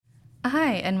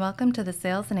Hi, and welcome to the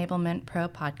Sales Enablement Pro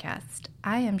podcast.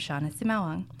 I am Shauna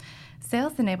Simawang.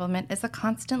 Sales enablement is a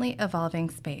constantly evolving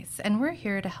space, and we're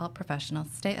here to help professionals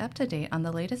stay up to date on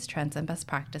the latest trends and best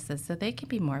practices so they can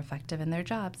be more effective in their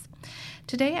jobs.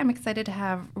 Today, I'm excited to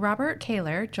have Robert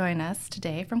Kaler join us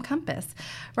today from Compass.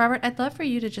 Robert, I'd love for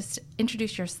you to just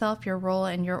introduce yourself, your role,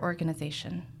 and your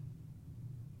organization.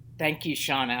 Thank you,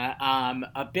 Shauna.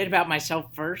 A bit about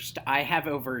myself first. I have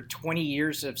over 20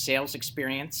 years of sales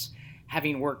experience,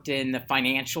 having worked in the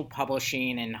financial,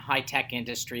 publishing, and high tech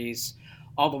industries,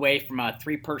 all the way from a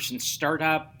 3-person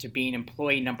startup to being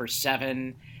employee number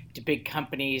 7 to big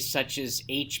companies such as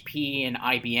HP and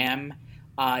IBM,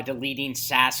 to leading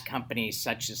SaaS companies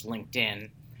such as LinkedIn.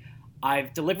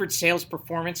 I've delivered sales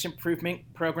performance improvement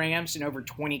programs in over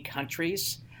 20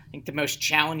 countries. I think the most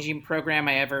challenging program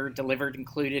I ever delivered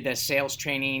included a sales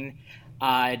training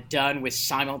done with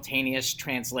simultaneous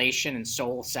translation in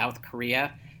Seoul, South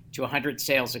Korea, to 100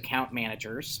 sales account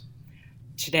managers.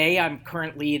 Today, I'm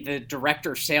currently the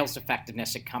Director of Sales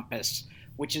Effectiveness at Compass,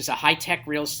 which is a high-tech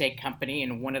real estate company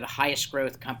and one of the highest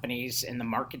growth companies in the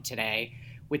market today,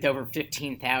 with over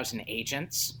 15,000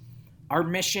 agents. Our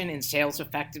mission in sales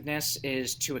effectiveness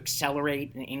is to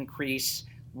accelerate and increase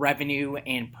revenue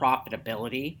and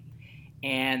profitability.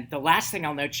 And the last thing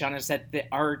I'll note, Sean, is that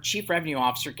our chief revenue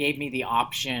officer gave me the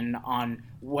option on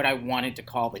what I wanted to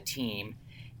call the team.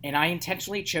 And I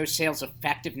intentionally chose sales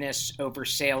effectiveness over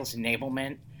sales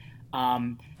enablement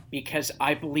because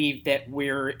I believe that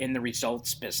we're in the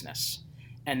results business.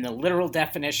 And the literal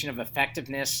definition of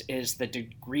effectiveness is the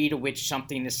degree to which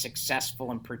something is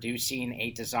successful in producing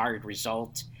a desired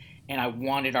result. And I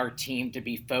wanted our team to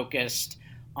be focused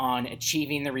on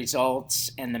achieving the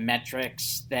results and the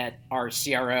metrics that our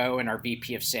CRO and our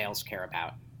VP of sales care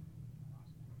about.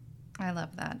 I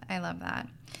love that. I love that.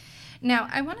 Now,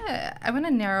 I want to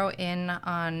narrow in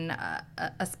on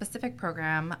a specific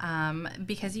program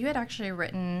because you had actually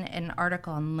written an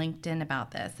article on LinkedIn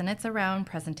about this, and it's around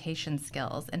presentation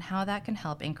skills and how that can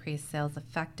help increase sales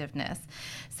effectiveness.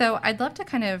 So I'd love to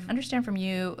kind of understand from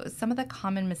you some of the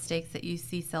common mistakes that you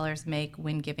see sellers make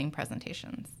when giving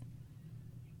presentations.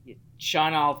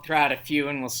 Sean, I'll throw out a few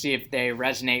and we'll see if they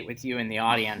resonate with you in the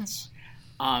audience.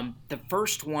 The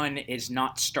first one is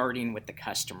not starting with the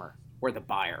customer or the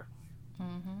buyer.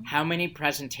 How many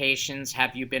presentations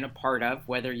have you been a part of,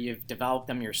 whether you've developed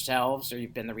them yourselves or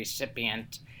you've been the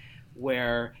recipient,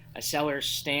 where a seller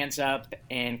stands up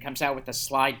and comes out with a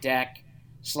slide deck?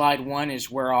 Slide 1 is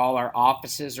where all our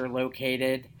offices are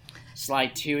located.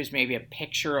 Slide 2 is maybe a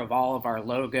picture of all of our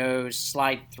logos.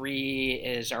 Slide 3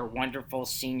 is our wonderful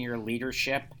senior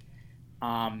leadership.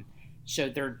 So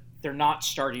they're not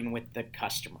starting with the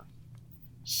customer.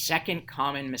 Second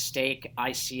common mistake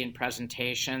I see in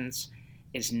presentations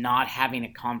is not having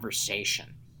a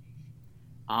conversation.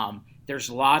 There's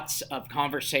lots of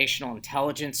conversational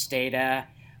intelligence data,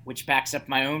 which backs up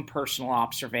my own personal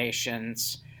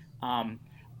observations,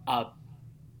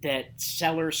 that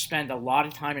sellers spend a lot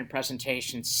of time in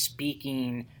presentations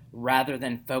speaking rather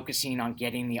than focusing on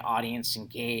getting the audience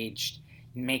engaged,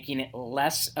 making it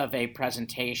less of a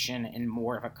presentation and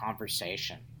more of a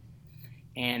conversation.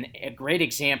 And a great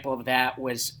example of that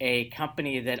was a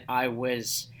company that I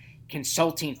was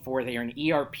consulting for. They are an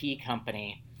ERP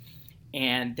company,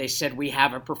 and they said, we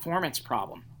have a performance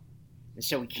problem, and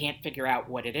so we can't figure out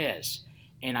what it is.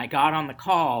 And I got on the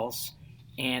calls,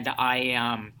 and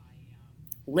I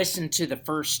listened to the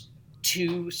first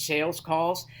 2 sales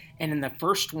calls, and in the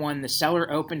first one, the seller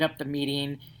opened up the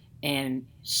meeting and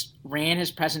ran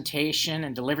his presentation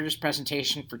and delivered his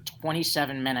presentation for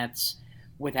 27 minutes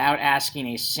without asking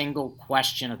a single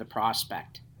question of the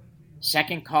prospect.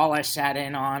 Second call I sat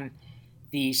in on,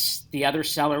 the other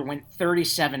seller went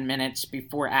 37 minutes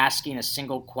before asking a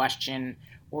single question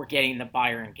or getting the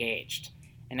buyer engaged.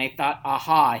 And I thought,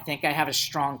 aha, I think I have a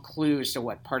strong clue as to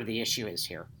what part of the issue is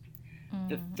here.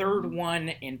 The third one,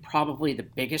 and probably the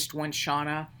biggest one,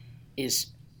 Shauna, is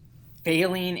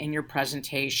failing in your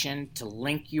presentation to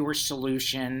link your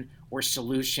solution or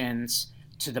solutions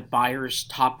to the buyer's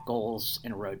top goals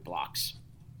and roadblocks.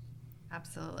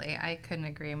 Absolutely. I couldn't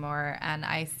agree more. And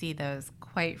I see those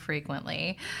quite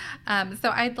frequently. So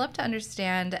I'd love to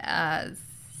understand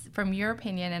from your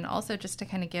opinion, and also just to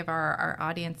kind of give our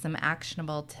audience some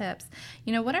actionable tips,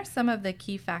 what are some of the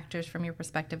key factors from your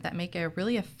perspective that make a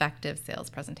really effective sales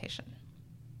presentation?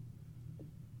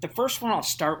 The first one I'll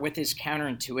start with is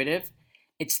counterintuitive.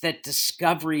 It's that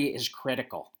discovery is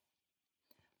critical.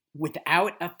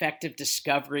 Without effective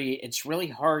discovery, it's really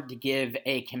hard to give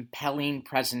a compelling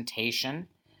presentation.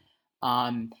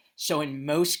 So in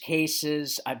most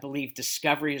cases, I believe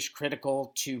discovery is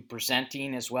critical to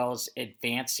presenting as well as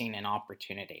advancing an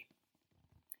opportunity.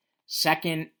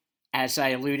 Second, as I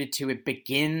alluded to, it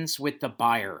begins with the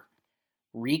buyer.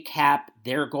 Recap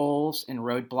their goals and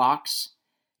roadblocks,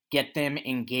 get them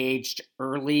engaged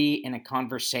early in a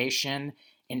conversation,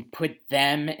 and put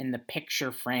them in the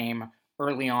picture frame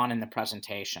early on in the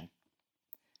presentation.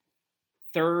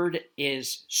 Third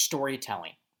is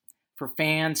storytelling. For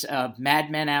fans of Mad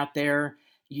Men out there,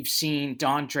 you've seen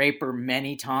Don Draper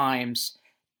many times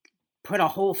put a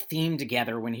whole theme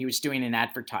together when he was doing an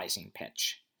advertising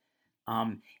pitch.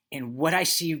 And what I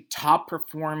see top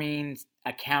performing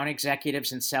account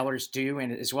executives and sellers do,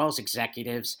 and as well as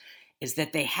executives, is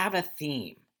that they have a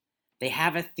theme. They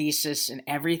have a thesis, and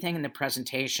everything in the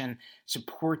presentation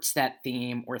supports that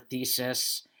theme or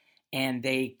thesis, and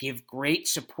they give great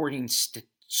supporting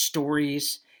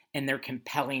stories, and they're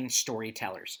compelling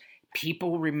storytellers.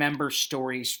 People remember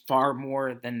stories far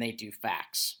more than they do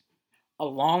facts.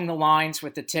 Along the lines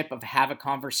with the tip of have a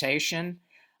conversation,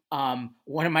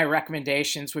 one of my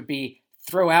recommendations would be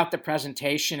throw out the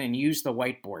presentation and use the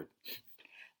whiteboard.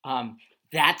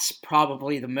 That's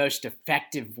probably the most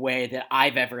effective way that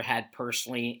I've ever had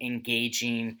personally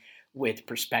engaging with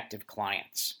prospective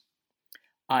clients.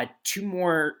 Two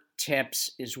more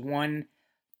tips is one,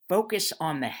 focus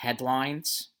on the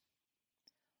headlines.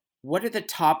 What are the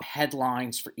top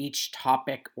headlines for each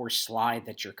topic or slide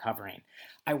that you're covering?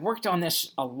 I worked on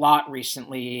this a lot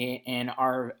recently in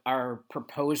our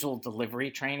proposal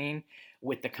delivery training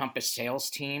with the Compass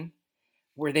sales team,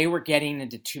 where they were getting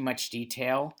into too much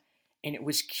detail. And it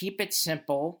was keep it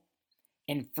simple.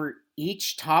 And for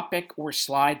each topic or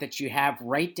slide that you have,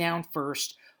 write down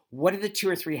first, what are the 2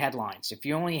 or 3 headlines? If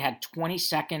you only had 20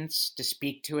 seconds to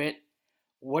speak to it,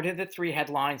 what are the 3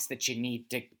 headlines that you need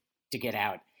to get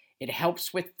out? It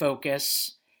helps with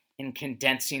focus and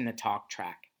condensing the talk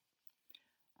track.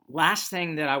 Last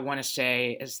thing that I want to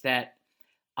say is that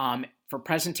for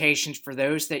presentations, for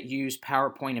those that use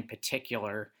PowerPoint in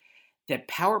particular, that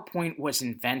PowerPoint was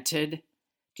invented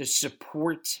to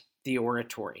support the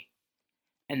oratory.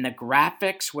 And the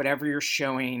graphics, whatever you're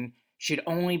showing, should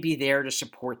only be there to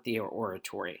support the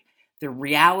oratory. The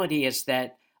reality is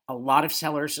that a lot of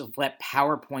sellers have let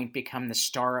PowerPoint become the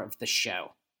star of the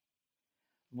show,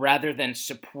 rather than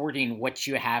supporting what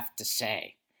you have to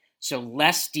say. So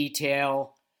less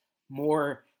detail,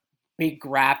 more big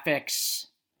graphics,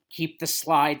 keep the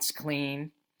slides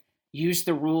clean, use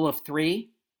the rule of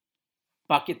 3,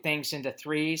 bucket things into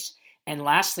 3s, and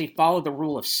lastly, follow the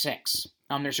rule of 6.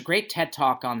 There's a great TED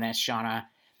Talk on this, Shauna,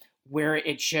 where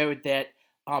it showed that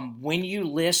when you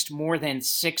list more than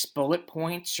 6 bullet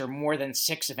points or more than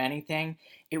 6 of anything,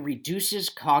 it reduces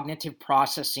cognitive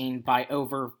processing by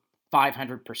over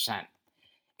 500%.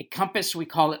 At Compass, we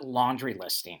call it laundry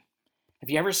listing. Have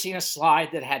you ever seen a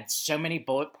slide that had so many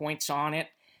bullet points on it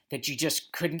that you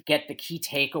just couldn't get the key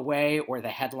takeaway or the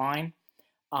headline?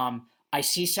 I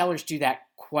see sellers do that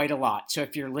quite a lot. So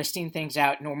if you're listing things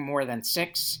out no more than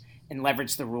 6, and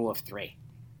leverage the rule of 3.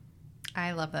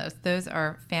 I love those. Those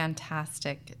are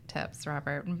fantastic tips,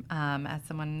 Robert, as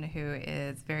someone who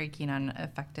is very keen on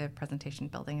effective presentation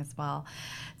building as well.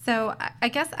 So I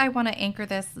guess I want to anchor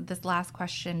this last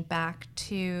question back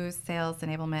to sales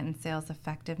enablement and sales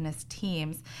effectiveness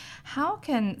teams. How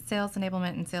can sales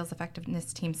enablement and sales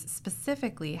effectiveness teams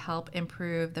specifically help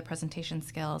improve the presentation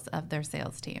skills of their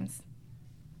sales teams?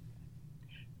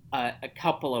 A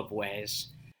couple of ways.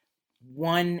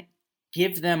 One,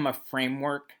 give them a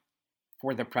framework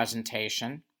for the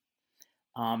presentation.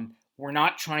 We're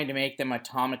not trying to make them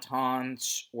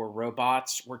automatons or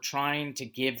robots. We're trying to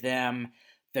give them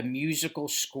the musical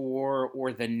score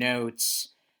or the notes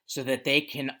so that they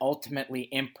can ultimately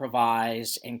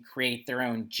improvise and create their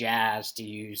own jazz, to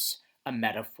use a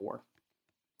metaphor.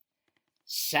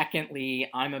 Secondly,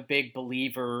 I'm a big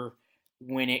believer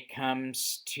when it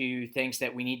comes to things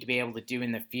that we need to be able to do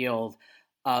in the field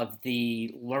of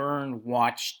the learn,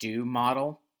 watch, do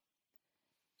model.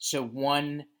 So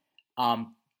one,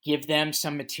 give them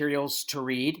some materials to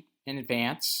read in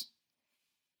advance.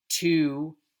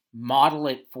 2, model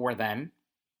it for them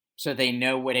so they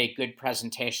know what a good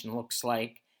presentation looks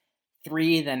like.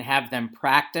 3, then have them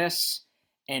practice,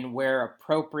 and where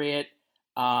appropriate,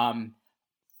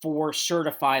 4,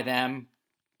 certify them,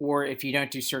 or if you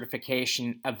don't do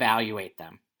certification, evaluate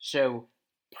them. So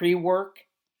pre-work,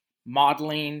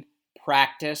 modeling,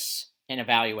 practice, and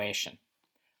evaluation.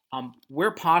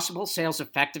 Where possible, sales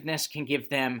effectiveness can give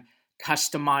them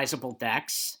customizable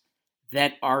decks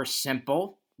that are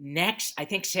simple. Next, I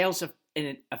think sales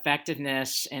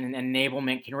effectiveness and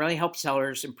enablement can really help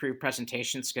sellers improve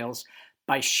presentation skills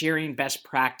by sharing best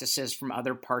practices from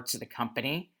other parts of the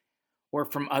company or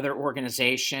from other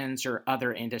organizations or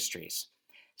other industries.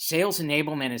 Sales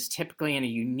enablement is typically in a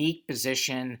unique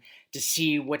position to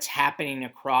see what's happening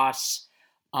across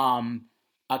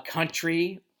a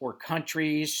country or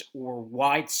countries or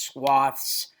wide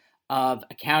swaths of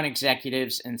account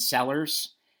executives and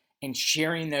sellers, and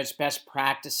sharing those best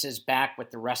practices back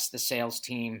with the rest of the sales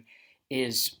team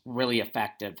is really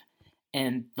effective.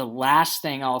 And the last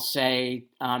thing I'll say,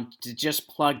 to just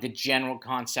plug the general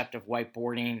concept of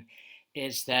whiteboarding,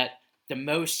 is that the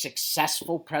most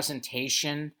successful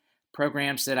presentation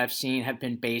programs that I've seen have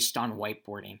been based on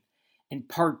whiteboarding, in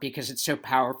part because it's so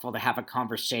powerful to have a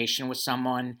conversation with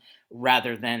someone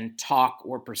rather than talk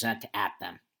or present at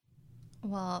them.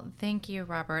 Well, thank you,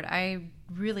 Robert. I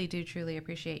really do truly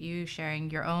appreciate you sharing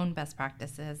your own best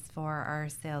practices for our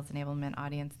sales enablement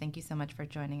audience. Thank you so much for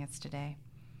joining us today.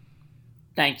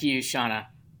 Thank you, Shauna.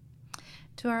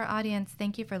 To our audience,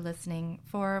 thank you for listening.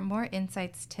 For more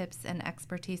insights, tips, and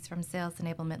expertise from sales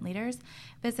enablement leaders,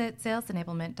 visit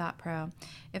salesenablement.pro.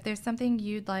 If there's something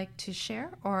you'd like to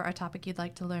share or a topic you'd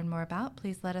like to learn more about,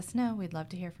 please let us know. We'd love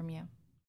to hear from you.